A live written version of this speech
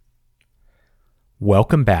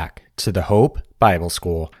Welcome back to the Hope Bible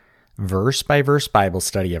School verse-by-verse Bible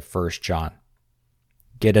study of 1 John.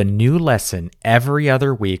 Get a new lesson every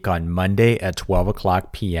other week on Monday at 12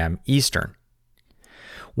 o'clock p.m. Eastern.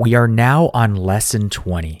 We are now on Lesson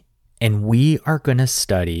 20, and we are going to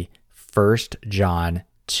study 1 John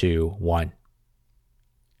 2:1.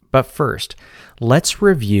 But first, let's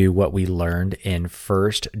review what we learned in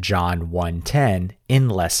 1 John 1:10 in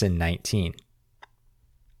Lesson 19.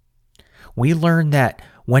 We learned that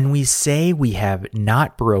when we say we have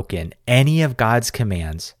not broken any of God's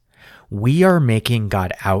commands, we are making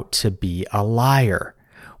God out to be a liar.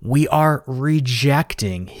 We are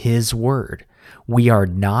rejecting His word. We are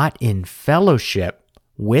not in fellowship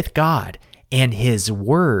with God, and His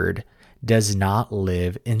word does not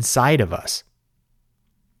live inside of us.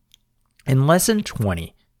 In Lesson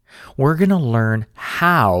 20, we're going to learn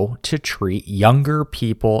how to treat younger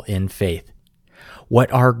people in faith,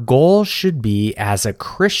 what our goal should be as a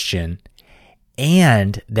Christian,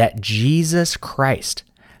 and that Jesus Christ,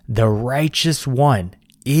 the righteous one,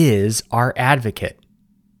 is our advocate.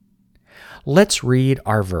 Let's read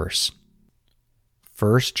our verse.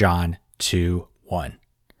 1 John 2:1.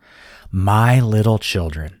 My little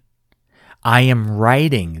children, I am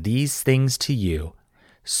writing these things to you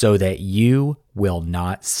so that you will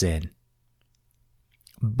not sin.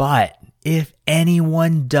 But if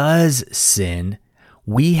anyone does sin,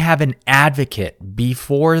 we have an advocate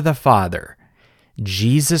before the Father,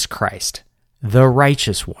 Jesus Christ, the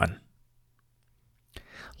righteous one.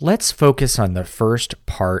 Let's focus on the first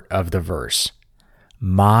part of the verse.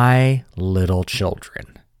 My little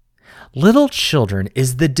children. Little children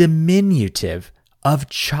is the diminutive of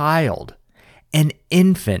child, an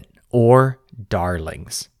infant, or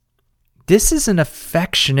darlings. This is an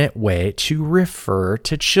affectionate way to refer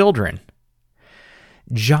to children.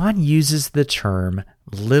 John uses the term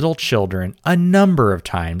little children a number of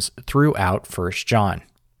times throughout 1 John.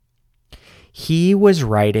 He was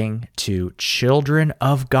writing to children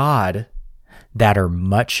of God that are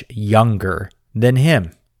much younger than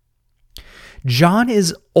him. John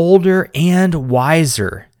is older and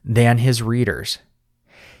wiser than his readers.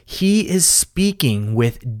 He is speaking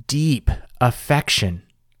with deep affection,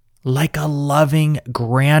 like a loving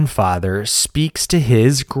grandfather speaks to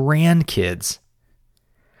his grandkids.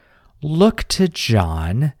 Look to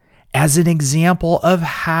John as an example of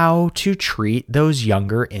how to treat those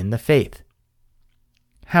younger in the faith.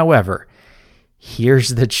 However,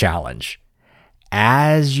 here's the challenge.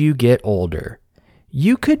 As you get older,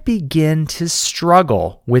 you could begin to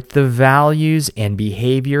struggle with the values and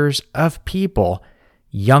behaviors of people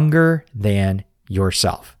younger than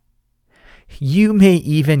yourself. You may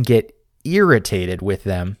even get irritated with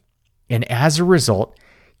them, and as a result,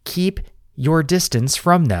 keep your distance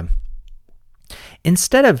from them.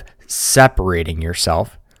 Instead of separating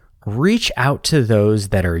yourself, reach out to those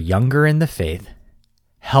that are younger in the faith,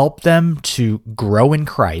 help them to grow in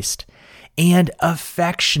Christ, and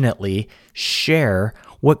affectionately share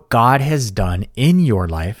what God has done in your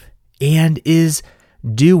life and is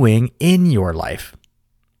doing in your life.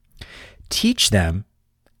 Teach them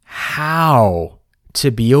how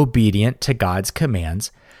to be obedient to God's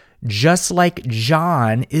commands, just like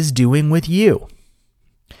John is doing with you.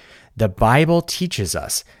 The Bible teaches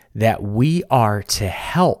us that we are to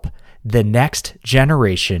help the next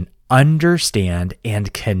generation understand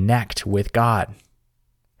and connect with God.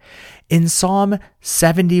 In Psalm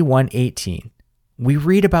 71:18, we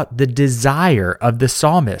read about the desire of the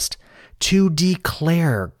psalmist to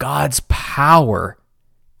declare God's power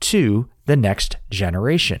to the next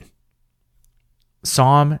generation.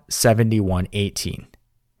 Psalm 71:18.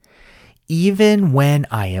 Even when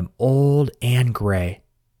I am old and gray,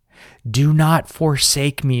 do not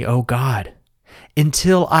forsake me, O God,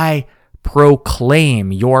 until I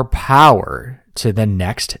proclaim your power to the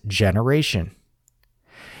next generation,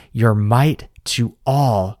 your might to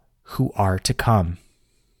all who are to come.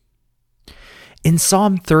 In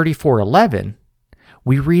Psalm 34:11,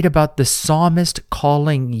 we read about the psalmist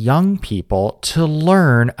calling young people to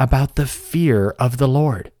learn about the fear of the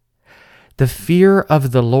Lord. The fear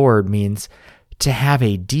of the Lord means to have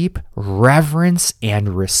a deep reverence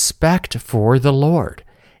and respect for the Lord.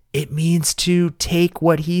 It means to take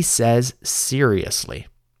what he says seriously.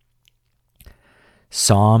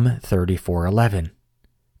 Psalm 34:11.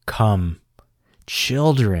 Come,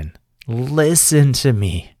 children, listen to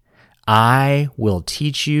me. I will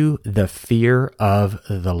teach you the fear of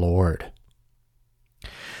the Lord.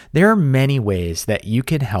 There are many ways that you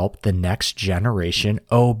can help the next generation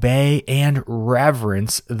obey and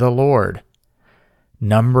reverence the Lord.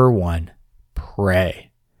 Number 1, pray.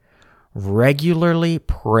 Regularly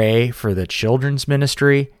pray for the children's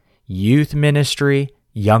ministry, youth ministry,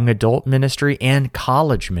 young adult ministry, and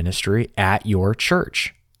college ministry at your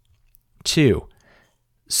church. 2,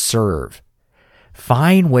 serve.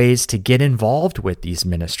 Find ways to get involved with these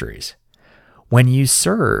ministries. When you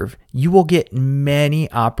serve, you will get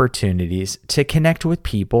many opportunities to connect with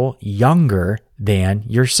people younger than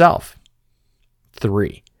yourself.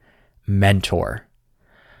 3, mentor.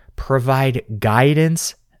 Provide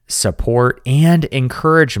guidance, support, and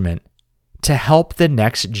encouragement to help the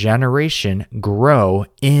next generation grow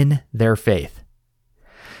in their faith.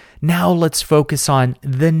 Now let's focus on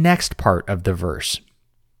the next part of the verse.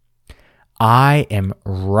 I am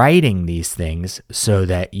writing these things so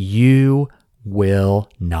that you will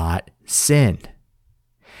not sin.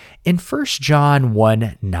 In 1 John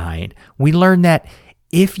 1:9, we learn that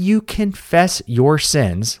if you confess your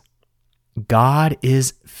sins, God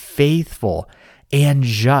is faithful and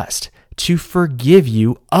just to forgive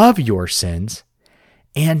you of your sins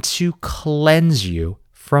and to cleanse you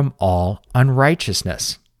from all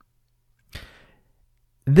unrighteousness.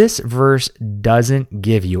 This verse doesn't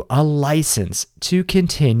give you a license to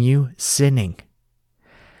continue sinning.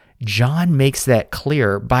 John makes that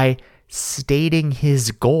clear by stating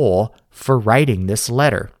his goal for writing this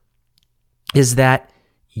letter is that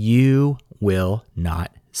you will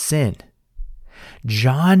not sin.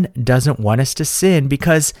 John doesn't want us to sin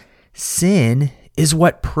because sin is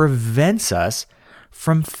what prevents us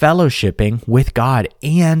from fellowshipping with God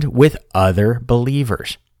and with other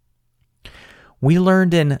believers. We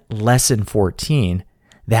learned in lesson 14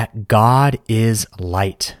 that God is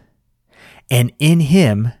light, and in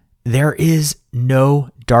him there is no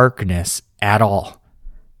darkness at all.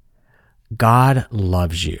 God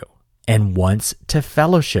loves you and wants to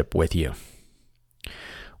fellowship with you.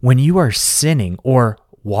 When you are sinning or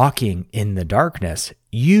walking in the darkness,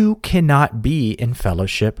 you cannot be in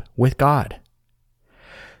fellowship with God.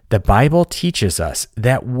 The Bible teaches us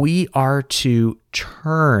that we are to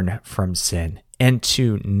turn from sin and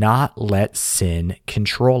to not let sin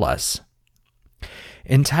control us.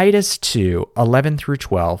 In Titus 2:11 through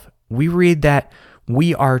 12, we read that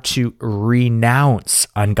we are to renounce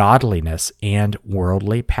ungodliness and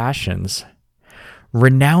worldly passions.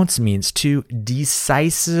 Renounce means to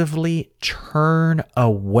decisively turn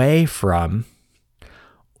away from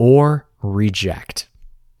or reject.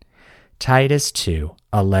 Titus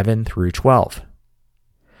 2:11 through 12.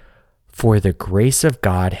 For the grace of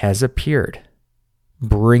God has appeared,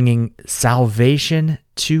 bringing salvation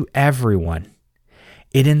to everyone.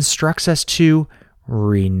 It instructs us to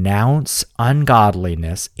renounce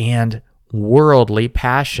ungodliness and worldly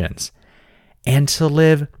passions, and to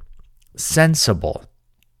live sensible,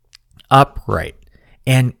 upright,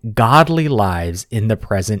 and godly lives in the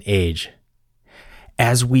present age,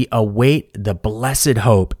 as we await the blessed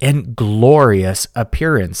hope and glorious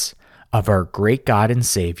appearance of our great God and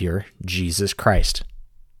Savior, Jesus Christ.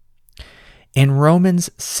 In Romans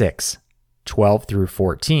 6:12 through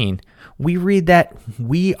 14, we read that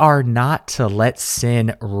we are not to let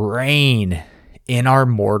sin reign in our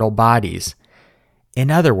mortal bodies.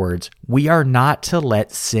 In other words, we are not to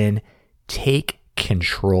let sin take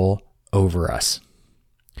control over us.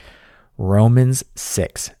 Romans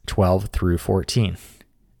 6:12 through 14.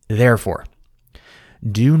 Therefore,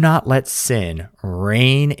 do not let sin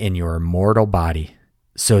reign in your mortal body,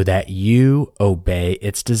 so that you obey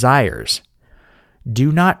its desires.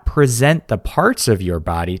 Do not present the parts of your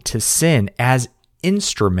body to sin as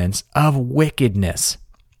instruments of wickedness,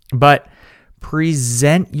 but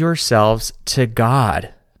present yourselves to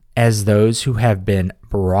God as those who have been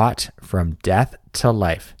brought from death to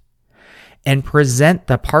life, and present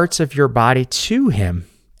the parts of your body to him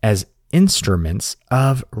as instruments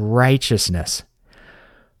of righteousness.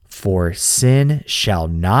 For sin shall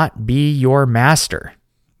not be your master,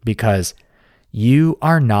 because you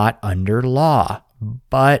are not under law,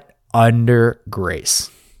 but under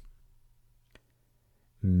grace.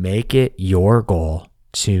 Make it your goal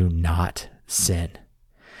to not sin.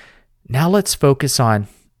 Now let's focus on,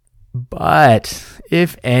 but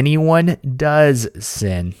if anyone does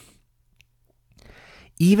sin,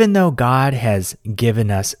 even though God has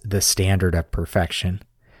given us the standard of perfection,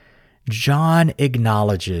 John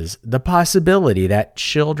acknowledges the possibility that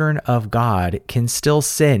children of God can still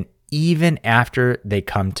sin even after they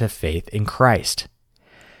come to faith in Christ.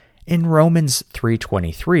 In Romans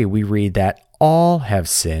 3:23, we read that all have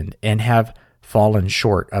sinned and have fallen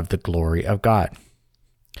short of the glory of God.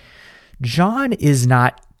 John is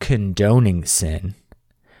not condoning sin,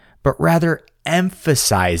 but rather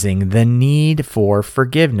emphasizing the need for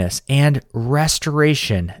forgiveness and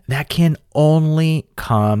restoration that can only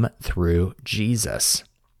come through Jesus.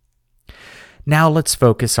 Now let's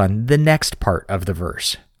focus on the next part of the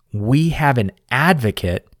verse. We have an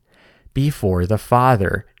advocate before the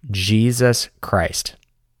Father, Jesus Christ.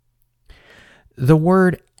 The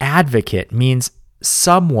word advocate means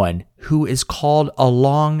someone who is called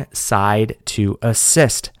alongside to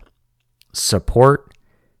assist, support,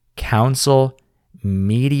 counsel,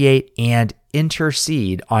 mediate, and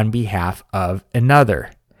intercede on behalf of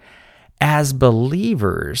another. As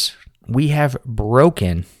believers, we have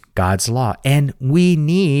broken God's law, and we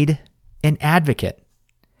need an advocate.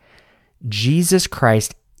 Jesus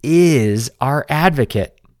Christ is our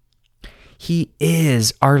advocate. He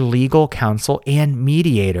is our legal counsel and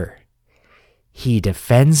mediator. He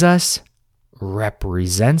defends us,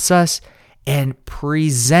 represents us, and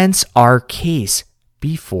presents our case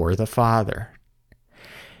before the Father.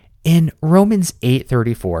 In Romans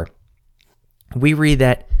 8:34, we read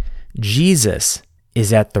that Jesus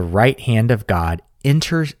is at the right hand of God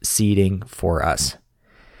interceding for us.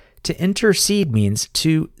 To intercede means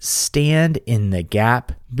to stand in the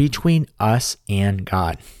gap between us and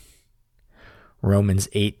God. Romans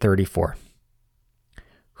 8:34.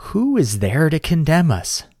 Who is there to condemn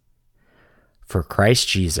us? For Christ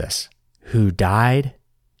Jesus, who died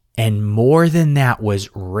and more than that was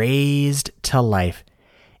raised to life,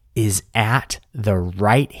 is at the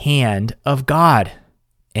right hand of God,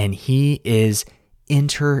 and he is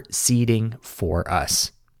interceding for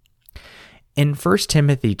us. In 1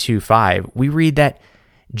 Timothy 2:5, we read that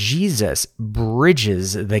Jesus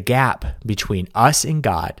bridges the gap between us and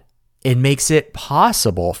God and makes it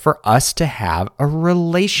possible for us to have a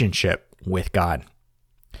relationship with God.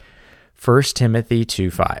 1 Timothy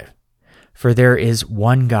 2:5, for there is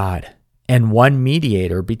one God and one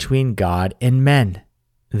mediator between God and men,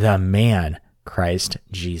 the man Christ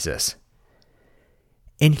Jesus.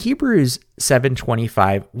 In Hebrews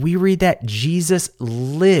 7:25, we read that Jesus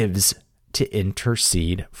lives to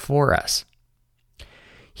intercede for us.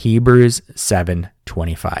 Hebrews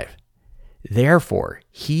 7:25. Therefore,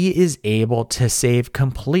 he is able to save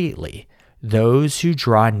completely those who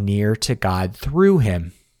draw near to God through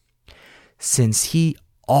him, since he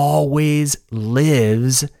always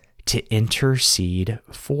lives to intercede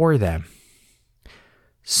for them.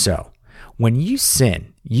 So, when you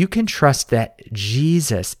sin, you can trust that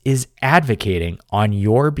Jesus is advocating on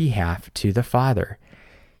your behalf to the Father.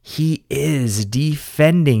 He is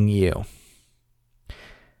defending you.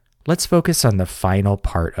 Let's focus on the final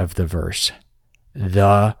part of the verse,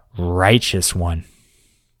 the righteous one.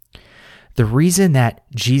 The reason that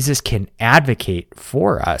Jesus can advocate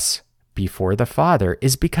for us before the Father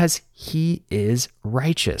is because he is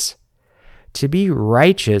righteous. To be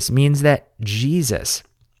righteous means that Jesus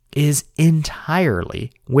is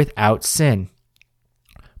entirely without sin,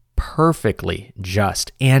 perfectly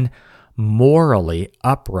just, and morally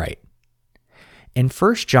upright. In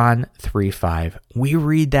 1 John 3:5, we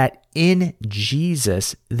read that in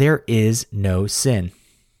Jesus there is no sin.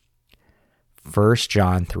 1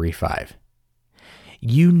 John 3:5.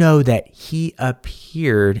 You know that he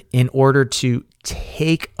appeared in order to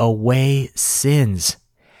take away sins,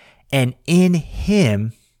 and in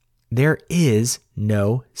him there is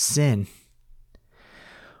no sin.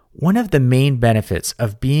 One of the main benefits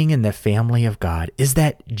of being in the family of God is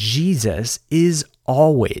that Jesus is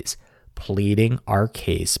always pleading our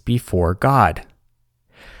case before God.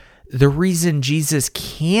 The reason Jesus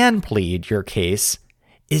can plead your case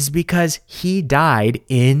is because he died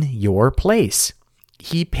in your place.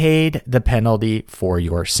 He paid the penalty for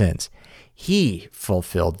your sins. He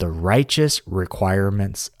fulfilled the righteous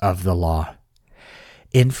requirements of the law.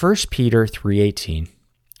 In 1 Peter 3:18,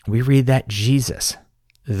 we read that Jesus,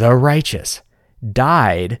 the righteous,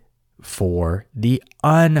 died for the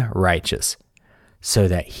unrighteous, so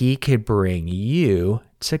that he could bring you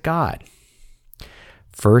to God.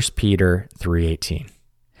 1 Peter 3:18.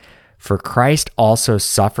 For Christ also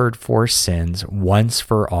suffered for sins once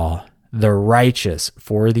for all, the righteous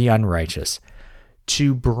for the unrighteous,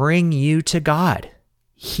 to bring you to God.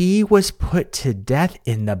 He was put to death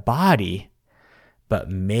in the body, but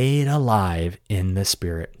made alive in the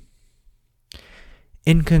spirit.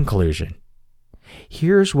 In conclusion,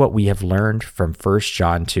 here's what we have learned from 1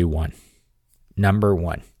 John 2:1. Number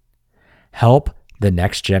 1, help the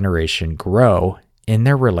next generation grow in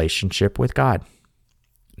their relationship with God.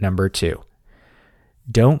 Number 2,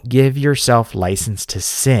 don't give yourself license to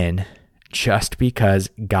sin just because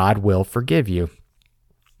God will forgive you.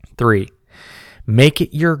 3, make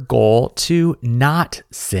it your goal to not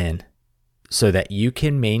sin so that you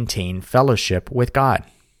can maintain fellowship with God.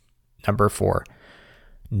 Number 4,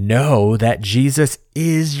 know that Jesus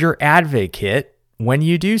is your advocate when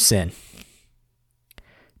you do sin.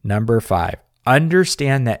 Number 5,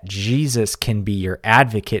 understand that Jesus can be your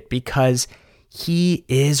advocate because he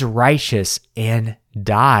is righteous and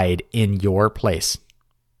died in your place.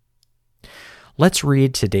 Let's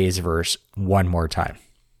read today's verse one more time.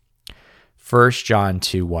 1 John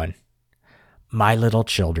 2:1. My little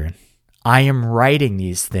children, I am writing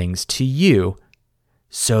these things to you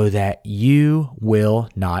so that you will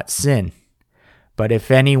not sin. But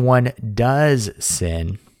if anyone does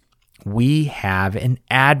sin, we have an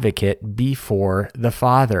advocate before the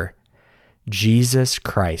Father, Jesus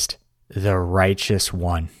Christ, the righteous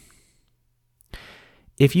one.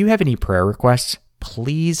 If you have any prayer requests,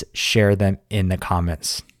 please share them in the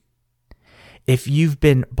comments. If you've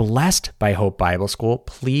been blessed by Hope Bible School,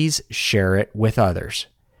 please share it with others.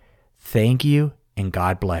 Thank you, and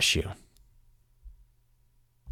God bless you.